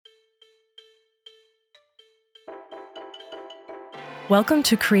Welcome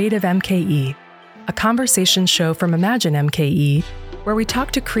to Creative MKE, a conversation show from Imagine MKE, where we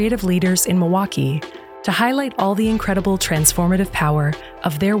talk to creative leaders in Milwaukee to highlight all the incredible transformative power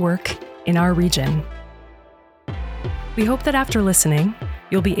of their work in our region. We hope that after listening,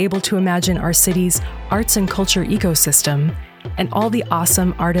 you'll be able to imagine our city's arts and culture ecosystem and all the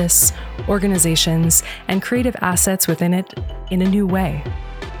awesome artists, organizations, and creative assets within it in a new way.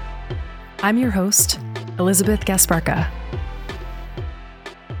 I'm your host, Elizabeth Gasparka.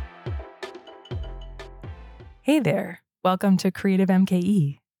 Hey there, welcome to Creative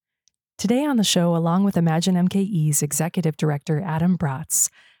MKE. Today on the show, along with Imagine MKE's Executive Director Adam Bratz,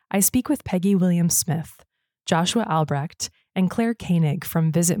 I speak with Peggy Williams-Smith, Joshua Albrecht, and Claire Koenig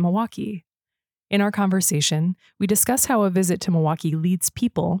from Visit Milwaukee. In our conversation, we discuss how a visit to Milwaukee leads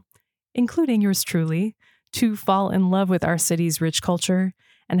people, including yours truly, to fall in love with our city's rich culture,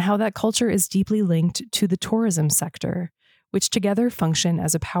 and how that culture is deeply linked to the tourism sector, which together function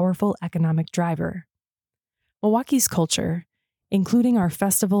as a powerful economic driver. Milwaukee's culture, including our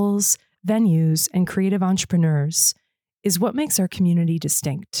festivals, venues, and creative entrepreneurs, is what makes our community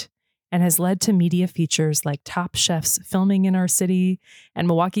distinct and has led to media features like Top Chefs filming in our city and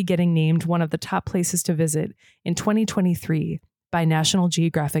Milwaukee getting named one of the top places to visit in 2023 by National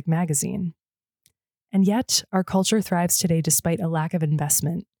Geographic magazine. And yet, our culture thrives today despite a lack of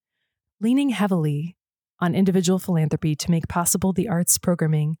investment, leaning heavily on individual philanthropy to make possible the arts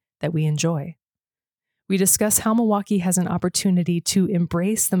programming that we enjoy. We discuss how Milwaukee has an opportunity to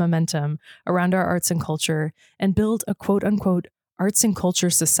embrace the momentum around our arts and culture and build a quote-unquote arts and culture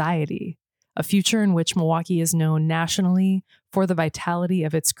society, a future in which Milwaukee is known nationally for the vitality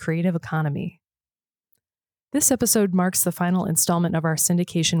of its creative economy. This episode marks the final installment of our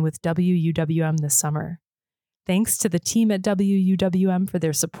syndication with WUWM this summer. Thanks to the team at WUWM for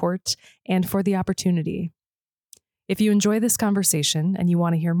their support and for the opportunity. If you enjoy this conversation and you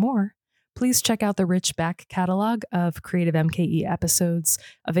want to hear more, please check out the rich back catalog of Creative MKE episodes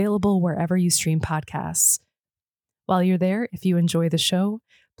available wherever you stream podcasts. While you're there, if you enjoy the show,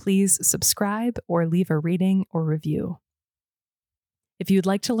 please subscribe or leave a rating or review. If you'd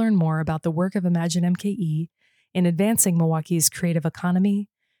like to learn more about the work of Imagine MKE in advancing Milwaukee's creative economy,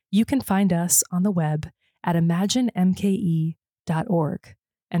 you can find us on the web at imaginemke.org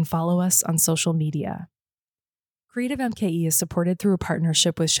and follow us on social media. Creative MKE is supported through a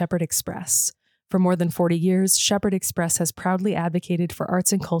partnership with Shepherd Express. For more than 40 years, Shepherd Express has proudly advocated for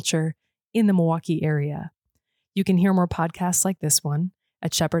arts and culture in the Milwaukee area. You can hear more podcasts like this one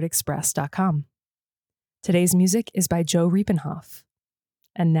at shepherdexpress.com. Today's music is by Joe Riepenhoff.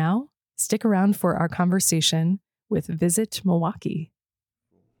 And now, stick around for our conversation with Visit Milwaukee.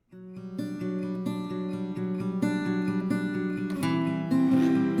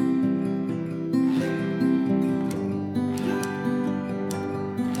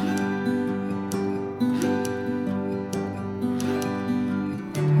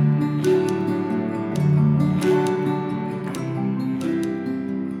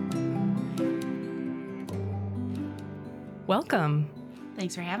 Welcome.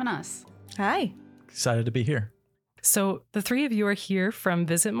 Thanks for having us. Hi. Excited to be here. So the three of you are here from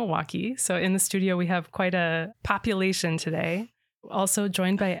Visit Milwaukee. So in the studio, we have quite a population today. Also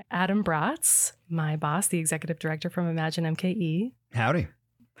joined by Adam Bratz, my boss, the executive director from Imagine MKE. Howdy.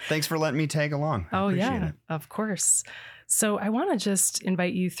 Thanks for letting me tag along. Appreciate it. Of course. So I want to just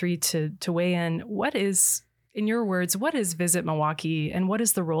invite you three to weigh in. What is, in your words, what is Visit Milwaukee and what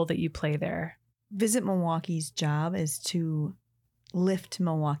is the role that you play there? Visit Milwaukee's job is to lift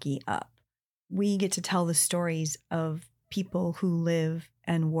Milwaukee up. We get to tell the stories of people who live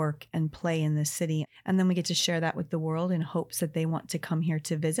and work and play in this city. And then we get to share that with the world in hopes that they want to come here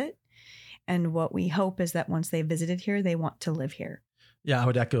to visit. And what we hope is that once they visited here, they want to live here. Yeah, I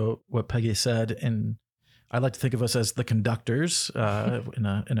would echo what Peggy said. And I like to think of us as the conductors in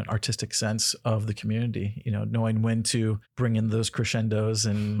an artistic sense of the community, knowing when to bring in those crescendos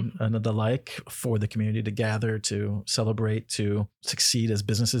and the like for the community to gather, to celebrate, to succeed as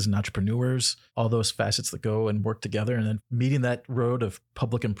businesses and entrepreneurs, all those facets that go and work together, and then meeting that road of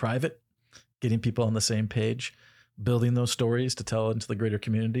public and private, getting people on the same page, building those stories to tell into the greater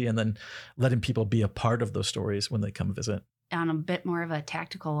community, and then letting people be a part of those stories when they come visit. On a bit more of a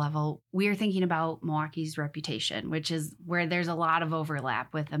tactical level, we are thinking about Milwaukee's reputation, which is where there's a lot of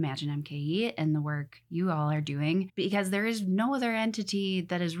overlap with Imagine MKE and the work you all are doing, because there is no other entity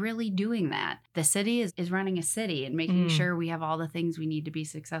that is really doing that. The city is running a city and making sure we have all the things we need to be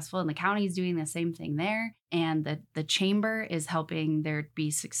successful, and the county is doing the same thing there. And the chamber is helping there be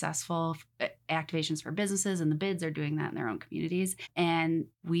successful activations for businesses, and the bids are doing that in their own communities. And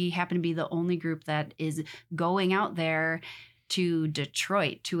we happen to be the only group that is going out there to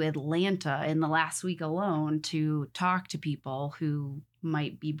Detroit, to Atlanta in the last week alone to talk to people who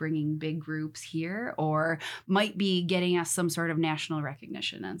might be bringing big groups here or might be getting us some sort of national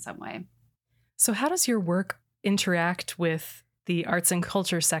recognition in some way. So how does your work interact with the arts and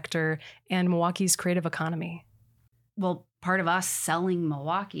culture sector and Milwaukee's creative economy? Well, part of us selling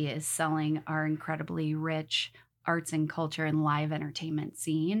Milwaukee is selling our incredibly rich arts and culture and live entertainment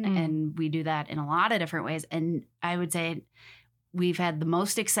scene. And we do that in a lot of different ways. And I would say we've had the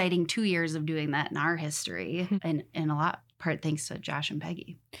most exciting 2 years of doing that in our history, and in a lot part thanks to Josh and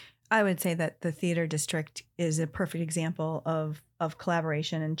Peggy. I would say that the theater district is a perfect example of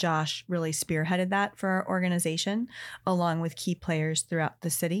collaboration, and Josh really spearheaded that for our organization, along with key players throughout the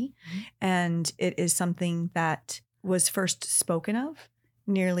city. And it is something that was first spoken of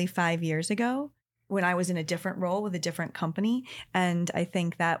nearly 5 years ago when I was in a different role with a different company. And I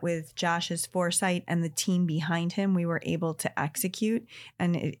think that with Josh's foresight and the team behind him, we were able to execute,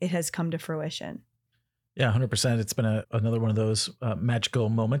 and it has come to fruition. Yeah, 100%. It's been another one of those magical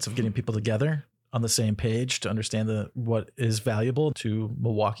moments of getting people together on the same page to understand what is valuable to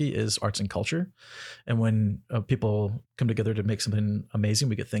Milwaukee is arts and culture. And when people come together to make something amazing,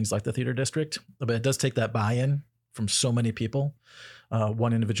 we get things like the theater district. But it does take that buy-in from so many people.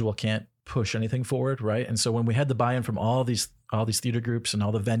 One individual can't push anything forward, right? And so when we had the buy-in from all these theater groups and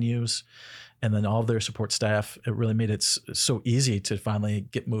all the venues, and then all of their support staff, it really made it so easy to finally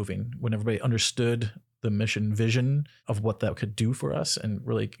get moving when everybody understood the mission vision of what that could do for us, and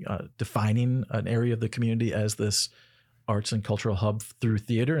really defining an area of the community as this arts and cultural hub through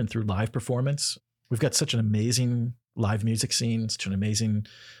theater and through live performance. We've got such an amazing live music scene, such an amazing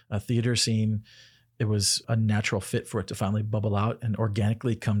theater scene. It was a natural fit for it to finally bubble out and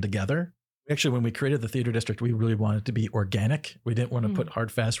organically come together. Actually, when we created the theater district, we really wanted it to be organic. We didn't want to put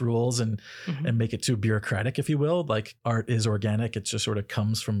hard, fast rules and make it too bureaucratic, if you will. Like, art is organic. It just sort of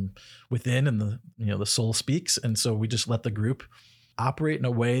comes from within, and the soul speaks. And so we just let the group operate in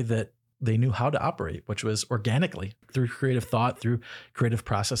a way that they knew how to operate, which was organically through creative thought, through creative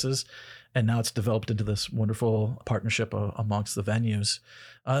processes. And now it's developed into this wonderful partnership amongst the venues.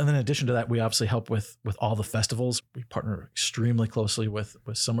 And then in addition to that, we obviously help with all the festivals. We partner extremely closely with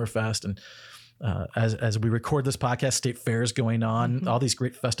Summerfest. And as we record this podcast, State Fair is going on, all these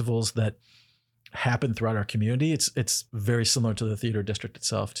great festivals that happen throughout our community. It's very similar to the theater district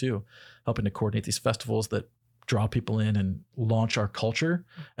itself too, helping to coordinate these festivals that draw people in and launch our culture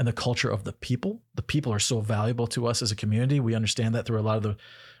and the culture of the people. The people are so valuable to us as a community. We understand that through a lot of the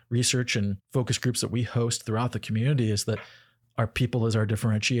research and focus groups that we host throughout the community, is that our people is our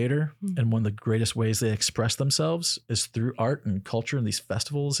differentiator. And one of the greatest ways they express themselves is through art and culture and these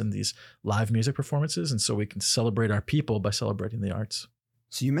festivals and these live music performances. And so we can celebrate our people by celebrating the arts.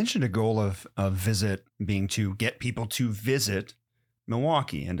 So you mentioned a goal of visit being to get people to visit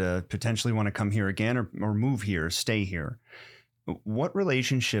Milwaukee and to potentially want to come here again or move here, stay here. What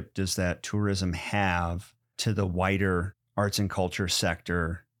relationship does that tourism have to the wider arts and culture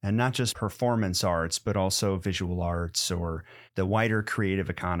sector, and not just performance arts, but also visual arts or the wider creative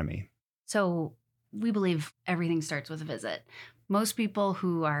economy? So we believe everything starts with a visit. Most people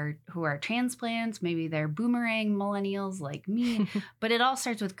who are transplants, maybe they're boomerang millennials like me, but it all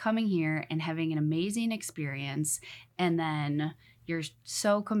starts with coming here and having an amazing experience, and then you're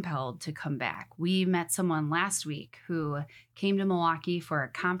so compelled to come back. We met someone last week who came to Milwaukee for a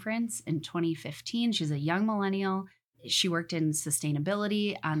conference in 2015. She's a young millennial. She worked in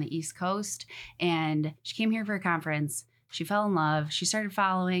sustainability on the East Coast, and she came here for a conference. She fell in love. She started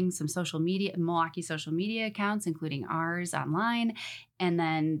following some Milwaukee social media accounts, including ours online, and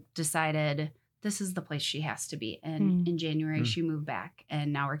then decided this is the place she has to be. And in January, she moved back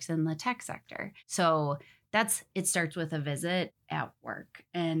and now works in the tech sector. So it starts with a visit at work.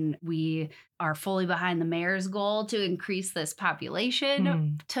 And we are fully behind the mayor's goal to increase this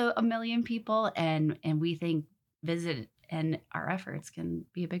population to 1 million people. And we think visit and our efforts can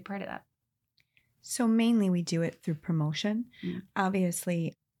be a big part of that. So mainly we do it through promotion.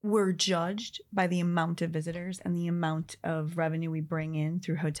 Obviously, we're judged by the amount of visitors and the amount of revenue we bring in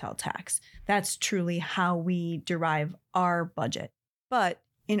through hotel tax. That's truly how we derive our budget. But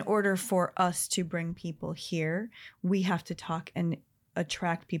in order for us to bring people here, we have to talk and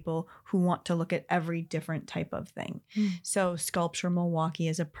attract people who want to look at every different type of thing. So Sculpture Milwaukee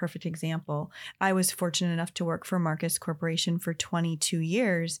is a perfect example. I was fortunate enough to work for Marcus Corporation for 22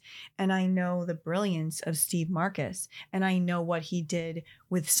 years, and I know the brilliance of Steve Marcus, and I know what he did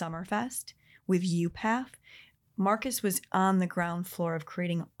with Summerfest, with UPAF. Marcus was on the ground floor of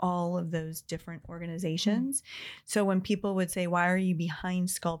creating all of those different organizations. So when people would say, why are you behind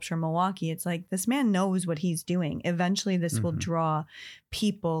Sculpture Milwaukee? It's like, this man knows what he's doing. Eventually this will draw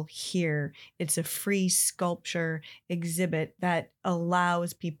people here. It's a free sculpture exhibit that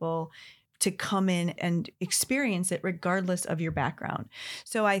allows people to come in and experience it regardless of your background.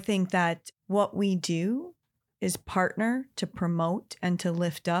 So I think that what we do is partner to promote and to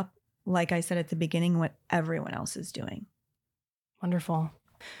lift up, like I said at the beginning, what everyone else is doing. Wonderful.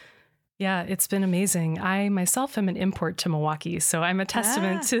 Yeah, it's been amazing. I myself am an import to Milwaukee, so I'm a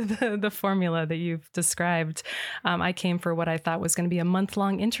testament to the formula that you've described. I came for what I thought was going to be a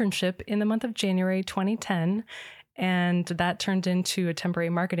month-long internship in the month of January 2010, and that turned into a temporary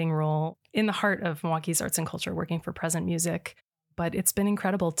marketing role in the heart of Milwaukee's arts and culture, working for Present Music. But it's been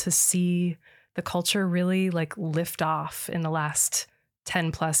incredible to see the culture really like lift off in the last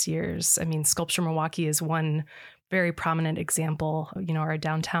 10 plus years. I mean, Sculpture Milwaukee is one very prominent example. You know, our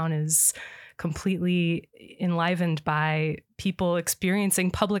downtown is completely enlivened by people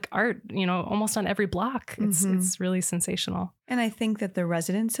experiencing public art, you know, almost on every block. It's really sensational. And I think that the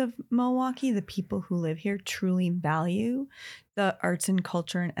residents of Milwaukee, the people who live here, truly value the arts and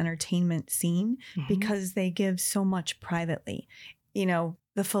culture and entertainment scene because they give so much privately. You know,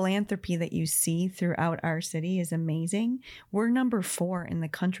 the philanthropy that you see throughout our city is amazing. We're number 4 in the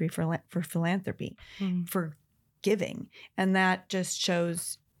country for philanthropy, for giving. And that just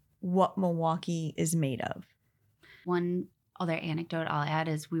shows what Milwaukee is made of. One other anecdote I'll add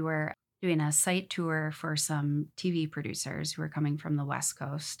is we were doing a site tour for some TV producers who were coming from the West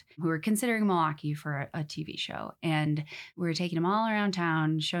Coast, who were considering Milwaukee for a TV show. And we were taking them all around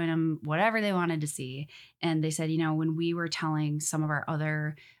town, showing them whatever they wanted to see. And they said, you know, when we were telling some of our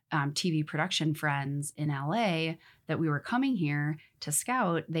other TV production friends in LA that we were coming here to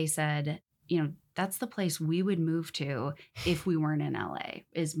scout, they said, you know, that's the place we would move to if we weren't in LA,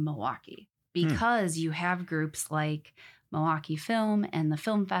 is Milwaukee. Because you have groups like Milwaukee Film and the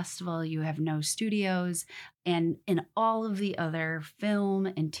Film Festival, you have No Studios, and in all of the other film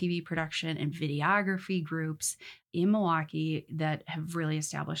and TV production and videography groups in Milwaukee that have really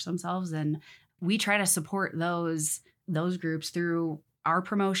established themselves. And we try to support those groups through our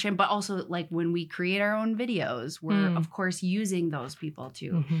promotion, but also like when we create our own videos, we're of course using those people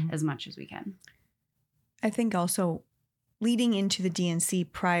too as much as we can. I think also leading into the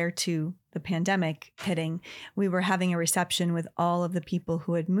DNC prior to the pandemic hitting, we were having a reception with all of the people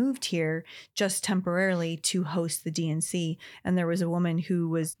who had moved here just temporarily to host the DNC. And there was a woman who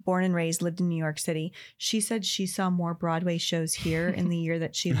was born and raised, lived in New York City. She said she saw more Broadway shows here in the year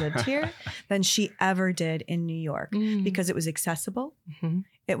that she lived here than she ever did in New York because it was accessible,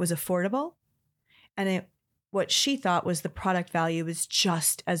 it was affordable, and what she thought was the product value was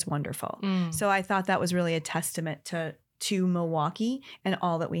just as wonderful. So I thought that was really a testament to Milwaukee and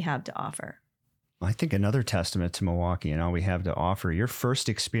all that we have to offer. I think another testament to Milwaukee and all we have to offer. Your first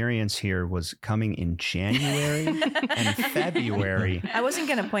experience here was coming in January and February. I wasn't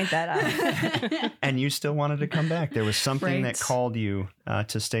going to point that out. And you still wanted to come back. There was something that called you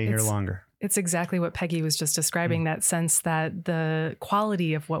to stay here longer. It's exactly what Peggy was just describing, that sense that the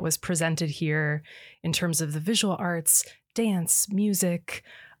quality of what was presented here in terms of the visual arts, dance, music,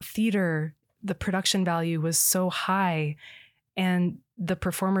 theater, the production value was so high, and the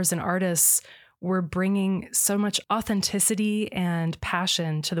performers and artists were bringing so much authenticity and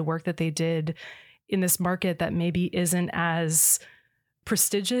passion to the work that they did in this market that maybe isn't as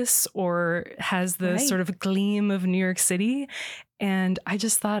prestigious or has the sort of gleam of New York City. And I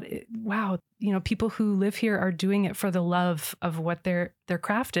just thought, wow, you know, people who live here are doing it for the love of what their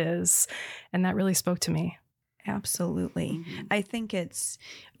craft is. And that really spoke to me. Absolutely. I think it's,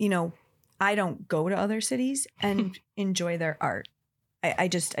 you know, I don't go to other cities and enjoy their art. I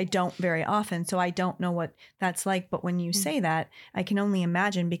don't very often. So I don't know what that's like. But when you say that, I can only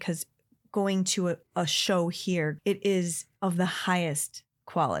imagine, because going to a show here, it is of the highest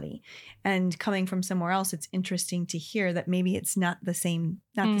quality. And coming from somewhere else, it's interesting to hear that maybe it's not the same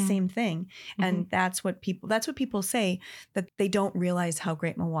thing. And that's what people say, that they don't realize how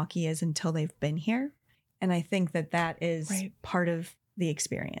great Milwaukee is until they've been here. And I think that is part of the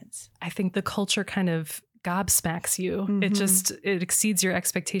experience. I think the culture kind of gobsmacks you. It exceeds your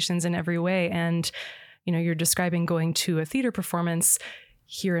expectations in every way. And, you know, you're describing going to a theater performance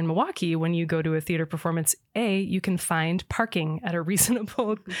here in Milwaukee. When you go to a theater performance, you can find parking at a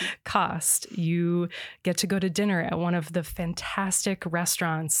reasonable cost. You get to go to dinner at one of the fantastic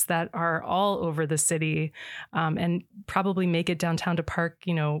restaurants that are all over the city, and probably make it downtown to park,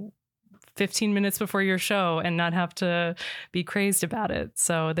 you know, 15 minutes before your show and not have to be crazed about it.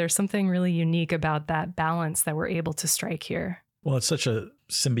 So there's something really unique about that balance that we're able to strike here. Well, it's such a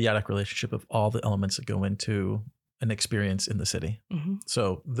symbiotic relationship of all the elements that go into an experience in the city. Mm-hmm.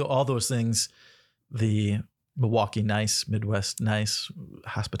 So all those things, the Milwaukee nice, Midwest nice,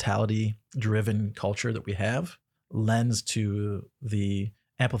 hospitality driven culture that we have lends to the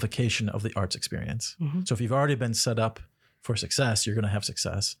amplification of the arts experience. Mm-hmm. So if you've already been set up for success, you're going to have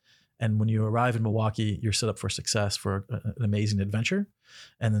success. And when you arrive in Milwaukee, you're set up for success, for an amazing adventure.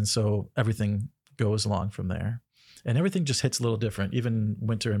 And then so everything goes along from there. And everything just hits a little different. Even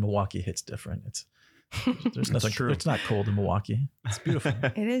winter in Milwaukee hits different. There's nothing true. It's not cold in Milwaukee. It's beautiful.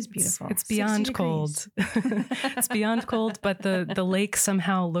 It is beautiful. It's beyond cold. It's beyond cold, but the lake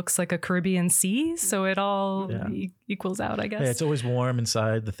somehow looks like a Caribbean sea. So it all equals out, I guess. Hey, it's always warm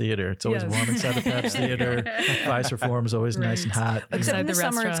inside the theater. It's always warm inside the Pabst Theater. Vice Reform is always nice and hot. Except in the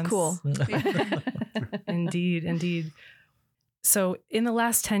summer, it's cool. Indeed. So in the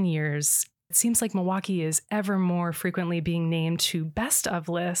last 10 years, it seems like Milwaukee is ever more frequently being named to best of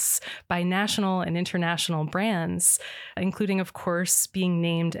lists by national and international brands, including, of course, being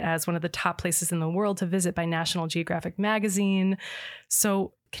named as one of the top places in the world to visit by National Geographic magazine.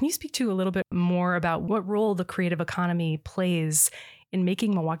 So can you speak to a little bit more about what role the creative economy plays in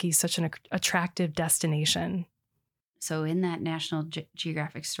making Milwaukee such an attractive destination? So in that National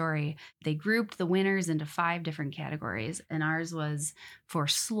Geographic story, they grouped the winners into 5 different categories, and ours was for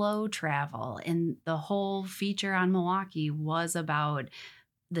slow travel. And the whole feature on Milwaukee was about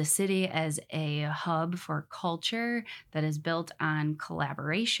the city as a hub for culture that is built on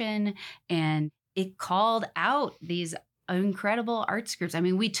collaboration, and it called out these incredible arts groups. I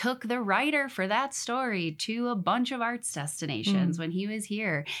mean, we took the writer for that story to a bunch of arts destinations when he was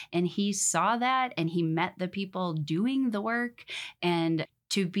here, and he saw that and he met the people doing the work, and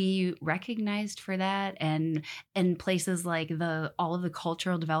to be recognized for that, and places like all of the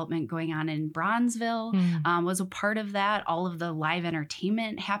cultural development going on in Bronzeville was a part of that. All of the live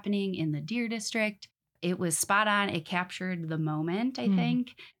entertainment happening in the Deer District. It was spot on. It captured the moment, I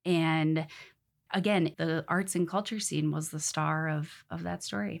think. And again, the arts and culture scene was the star of that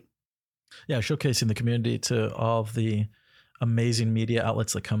story. Yeah, showcasing the community to all of the amazing media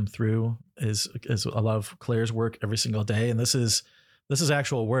outlets that come through is a lot of Claire's work every single day. And this is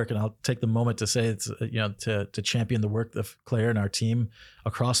actual work. And I'll take the moment to say it's, to champion the work of Claire and our team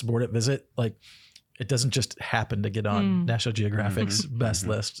across the board at Visit. Like, it doesn't just happen to get on National Geographic's best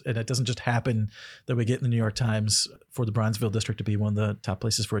list. And it doesn't just happen that we get in the New York Times for the Bronzeville district to be one of the top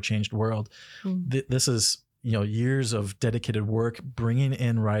places for a changed world. This is, years of dedicated work, bringing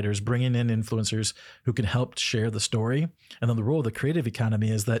in writers, bringing in influencers who can help share the story. And then the role of the creative economy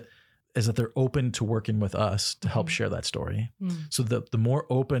is that they're open to working with us to help share that story. So the more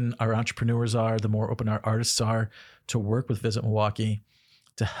open our entrepreneurs are, the more open our artists are to work with Visit Milwaukee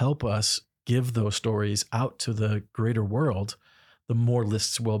to help us give those stories out to the greater world, the more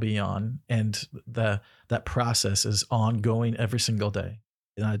lists we'll be on. And that process is ongoing every single day.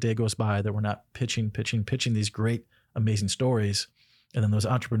 Not a day goes by that we're not pitching these great, amazing stories. And then those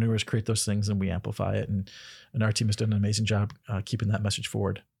entrepreneurs create those things and we amplify it. And our team has done an amazing job keeping that message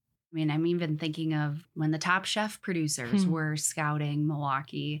forward. I mean, I'm even thinking of when the Top Chef producers were scouting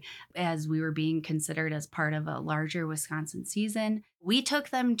Milwaukee as we were being considered as part of a larger Wisconsin season. We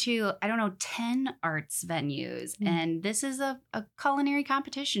took them to, 10 arts venues. And this is a culinary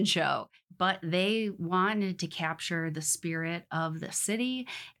competition show. But they wanted to capture the spirit of the city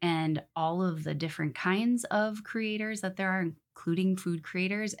and all of the different kinds of creators that there are, including food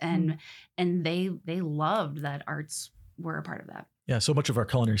creators. And they loved that arts were a part of that. Yeah, so much of our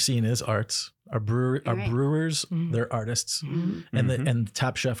culinary scene is arts. Our brewers, they're artists, and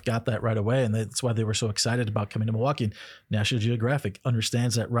Top Chef got that right away, and that's why they were so excited about coming to Milwaukee. National Geographic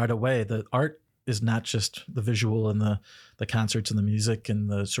understands that right away. The art is not just the visual and the concerts and the music and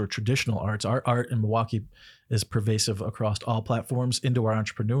the sort of traditional arts. Our art in Milwaukee is pervasive across all platforms into our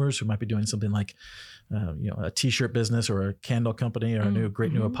entrepreneurs who might be doing something like, a t-shirt business or a candle company or a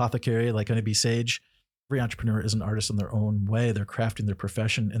new apothecary like Honeybee Sage. Every entrepreneur is an artist in their own way. They're crafting their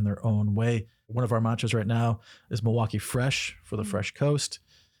profession in their own way. One of our mantras right now is Milwaukee Fresh for the Fresh Coast.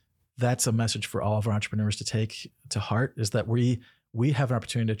 That's a message for all of our entrepreneurs to take to heart, is that we have an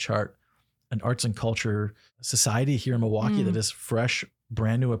opportunity to chart an arts and culture society here in Milwaukee that is fresh,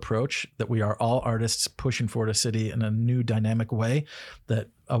 brand new approach, that we are all artists pushing forward a city in a new dynamic way that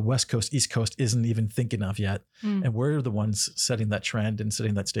a West Coast, East Coast isn't even thinking of yet. And we're the ones setting that trend and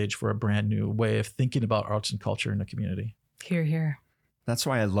setting that stage for a brand new way of thinking about arts and culture in the community. Hear, hear. That's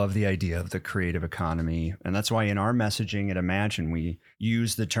why I love the idea of the creative economy. And that's why in our messaging at Imagine, we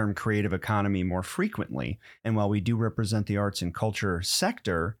use the term creative economy more frequently. And while we do represent the arts and culture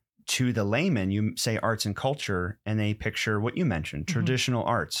sector, to the layman, you say arts and culture, and they picture what you mentioned, traditional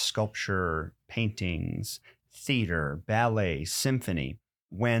arts, sculpture, paintings, theater, ballet, symphony.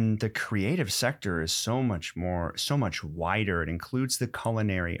 When the creative sector is so much wider, it includes the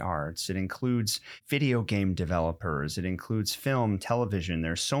culinary arts, it includes video game developers, it includes film, television.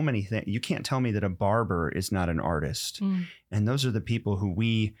 There's so many things. You can't tell me that a barber is not an artist. And those are the people who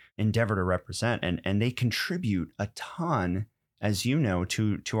we endeavor to represent. And they contribute a ton, as you know,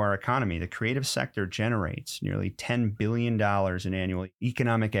 to our economy. The creative sector generates nearly $10 billion in annual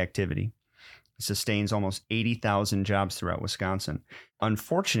economic activity. Sustains almost 80,000 jobs throughout Wisconsin.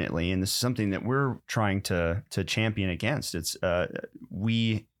 Unfortunately, and this is something that we're trying to champion against, it's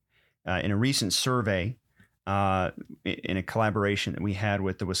we in a recent survey in a collaboration that we had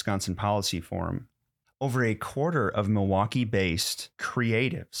with the Wisconsin Policy Forum, over a quarter of Milwaukee-based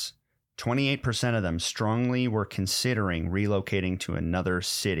creatives, 28% of them strongly were considering relocating to another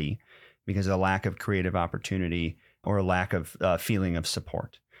city because of a lack of creative opportunity or a lack of feeling of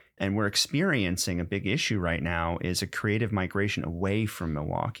support. And we're experiencing a big issue right now is a creative migration away from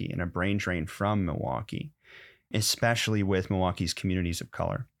Milwaukee and a brain drain from Milwaukee, especially with Milwaukee's communities of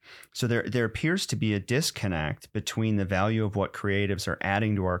color. So there appears to be a disconnect between the value of what creatives are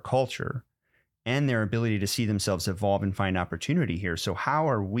adding to our culture and their ability to see themselves evolve and find opportunity here. So how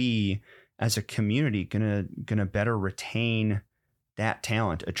are we as a community gonna better retain that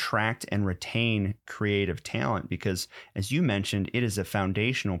talent, attract and retain creative talent? Because as you mentioned, it is a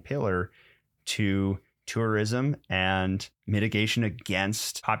foundational pillar to tourism and mitigation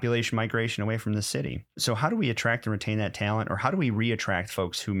against population migration away from the city. So how do we attract and retain that talent, or how do we reattract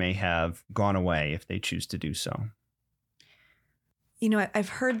folks who may have gone away if they choose to do so? You know, I've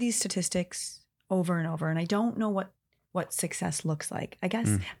heard these statistics over and over, and I don't know what success looks like. I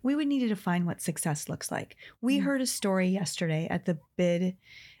guess we would need to define what success looks like. We heard a story yesterday at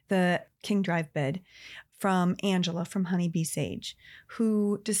the King Drive bid from Angela from Honeybee Sage,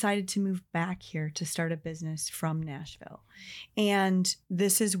 who decided to move back here to start a business from Nashville. And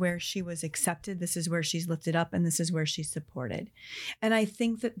this is where she was accepted. This is where she's lifted up, and this is where she's supported. And I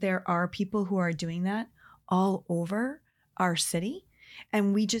think that there are people who are doing that all over our city.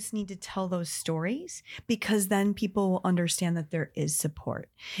 And we just need to tell those stories, because then people will understand that there is support.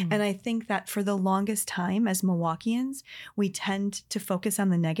 And I think that for the longest time as Milwaukeeans, we tend to focus on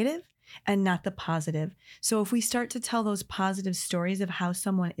the negative and not the positive. So if we start to tell those positive stories of how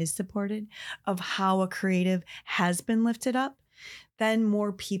someone is supported, of how a creative has been lifted up, then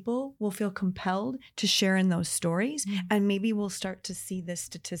more people will feel compelled to share in those stories. And maybe we'll start to see this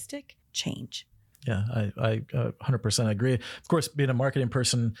statistic change. Yeah, I 100% agree. Of course, being a marketing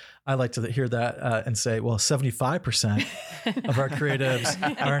person, I like to hear that and say, well, 75% of our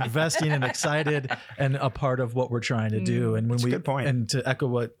creatives are investing and excited and a part of what we're trying to do. And That's a good point. And to echo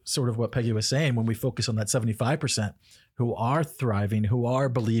what Peggy was saying, when we focus on that 75% who are thriving, who are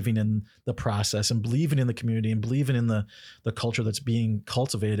believing in the process and believing in the community and believing in the culture that's being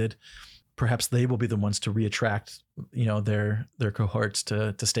cultivated, perhaps they will be the ones to reattract, their cohorts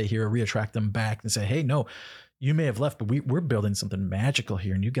to stay here, or reattract them back and say, hey, no, you may have left, but we're building something magical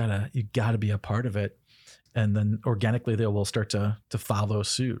here, and you gotta be a part of it. And then organically they will start to follow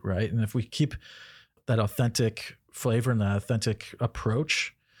suit, right? And if we keep that authentic flavor and that authentic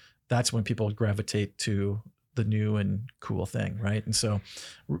approach, that's when people gravitate to the new and cool thing, right? And so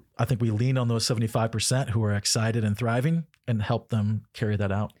I think we lean on those 75% who are excited and thriving and help them carry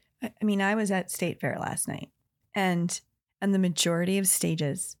that out. I mean, I was at State Fair last night, and the majority of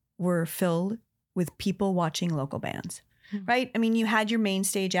stages were filled with people watching local bands, right? I mean, you had your main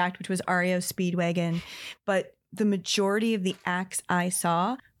stage act, which was REO Speedwagon, but the majority of the acts I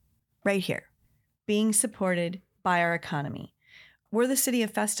saw right here being supported by our economy. We're the city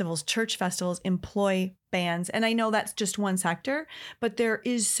of festivals. Church festivals employ bands. And I know that's just one sector, but there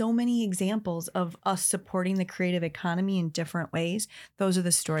is so many examples of us supporting the creative economy in different ways. Those are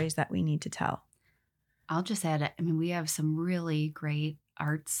the stories that we need to tell. I'll just add, I mean, we have some really great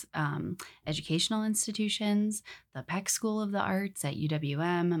arts educational institutions, the Peck School of the Arts at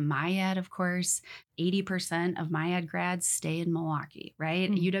UWM, MyEd, of course. 80% of MyEd grads stay in Milwaukee,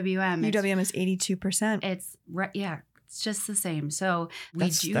 right? UWM is 82%. It's right, yeah. It's just the same. So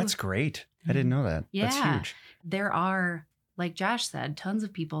that's great. I didn't know that. Yeah. That's huge. There are, like Josh said, tons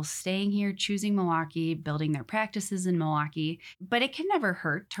of people staying here, choosing Milwaukee, building their practices in Milwaukee. But it can never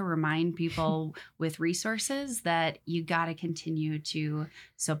hurt to remind people with resources that you got to continue to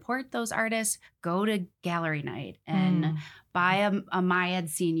support those artists. Go to gallery night and buy a Myed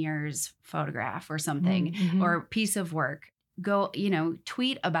Senior's photograph or something, Mm-hmm. or piece of work. Go,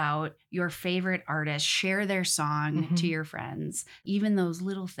 tweet about your favorite artist, share their song Mm-hmm. to your friends. Even those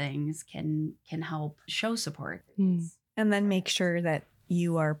little things can help show support. Mm. And then make sure that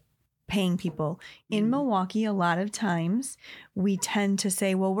you are paying people. In Milwaukee, a lot of times we tend to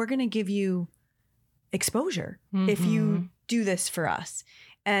say, well, we're going to give you exposure if you do this for us.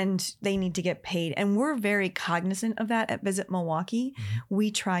 And they need to get paid. And we're very cognizant of that at Visit Milwaukee.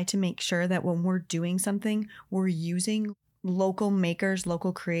 We try to make sure that when we're doing something, we're using local makers,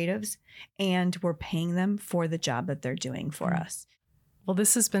 local creatives, and we're paying them for the job that they're doing for us. Well,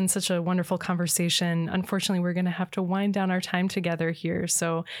 this has been such a wonderful conversation. Unfortunately, we're going to have to wind down our time together here.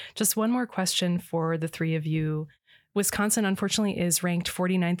 So just one more question for the three of you. Wisconsin, unfortunately, is ranked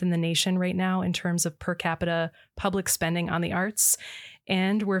 49th in the nation right now in terms of per capita public spending on the arts.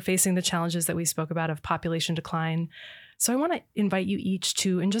 And we're facing the challenges that we spoke about of population decline. So I want to invite you each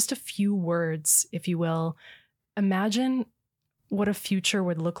to, in just a few words, if you will, imagine what a future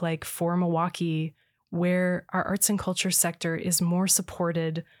would look like for Milwaukee, where our arts and culture sector is more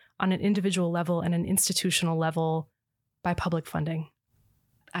supported on an individual level and an institutional level by public funding.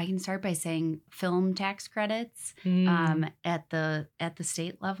 I can start by saying film tax credits at the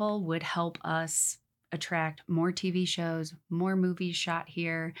state level would help us attract more TV shows, more movies shot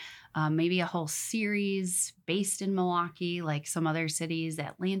here, maybe a whole series based in Milwaukee, like some other cities,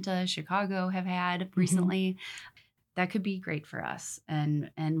 Atlanta, Chicago have had recently. That could be great for us. And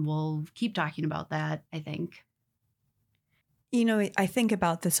we'll keep talking about that, I think. I think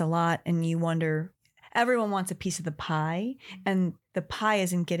about this a lot, and you wonder, everyone wants a piece of the pie, and the pie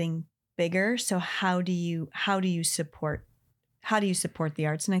isn't getting bigger. So how do you support the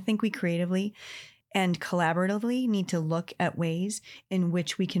arts? And I think we creatively and collaboratively need to look at ways in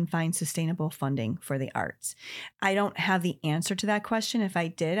which we can find sustainable funding for the arts. I don't have the answer to that question. If I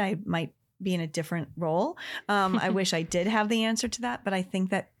did, I might be in a different role. I wish I did have the answer to that, but I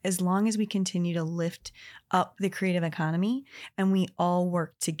think that as long as we continue to lift up the creative economy and we all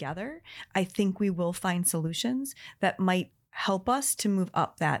work together, I think we will find solutions that might help us to move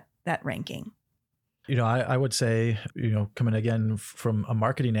up that ranking. I would say, coming again from a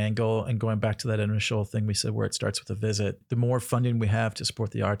marketing angle and going back to that initial thing we said where it starts with a visit, the more funding we have to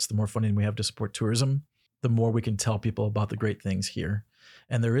support the arts, the more funding we have to support tourism, the more we can tell people about the great things here.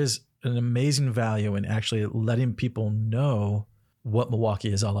 And there is an amazing value in actually letting people know what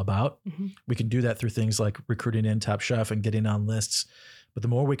Milwaukee is all about. We can do that through things like recruiting in Top Chef and getting on lists. But the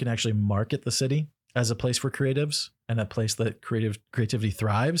more we can actually market the city as a place for creatives and a place that creativity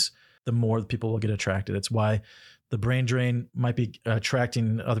thrives, the more people will get attracted. It's why the brain drain might be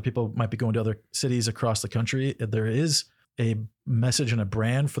attracting other people, might be going to other cities across the country. There is a message and a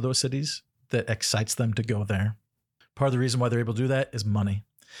brand for those cities that excites them to go there. Part of the reason why they're able to do that is money.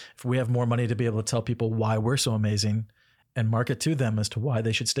 If we have more money to be able to tell people why we're so amazing and market to them as to why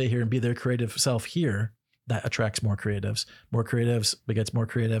they should stay here and be their creative self here, that attracts more creatives. More creatives begets more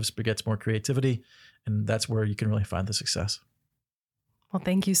creativity. And that's where you can really find the success. Well,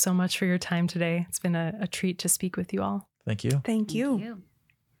 thank you so much for your time today. It's been a treat to speak with you all. Thank you. Thank you.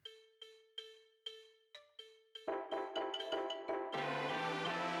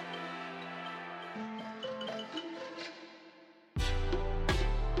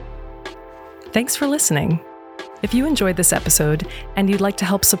 Thanks for listening. If you enjoyed this episode and you'd like to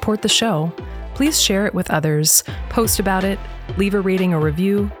help support the show, please share it with others, post about it, leave a rating or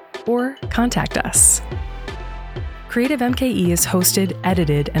review, or contact us. Creative MKE is hosted,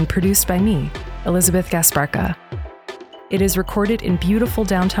 edited, and produced by me, Elizabeth Gasparka. It is recorded in beautiful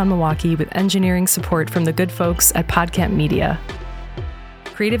downtown Milwaukee with engineering support from the good folks at Podcamp Media.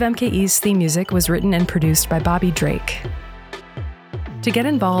 Creative MKE's theme music was written and produced by Bobby Drake. To get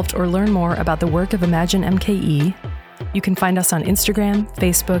involved or learn more about the work of Imagine MKE, you can find us on Instagram,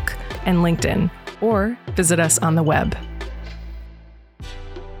 Facebook, and LinkedIn, or visit us on the web.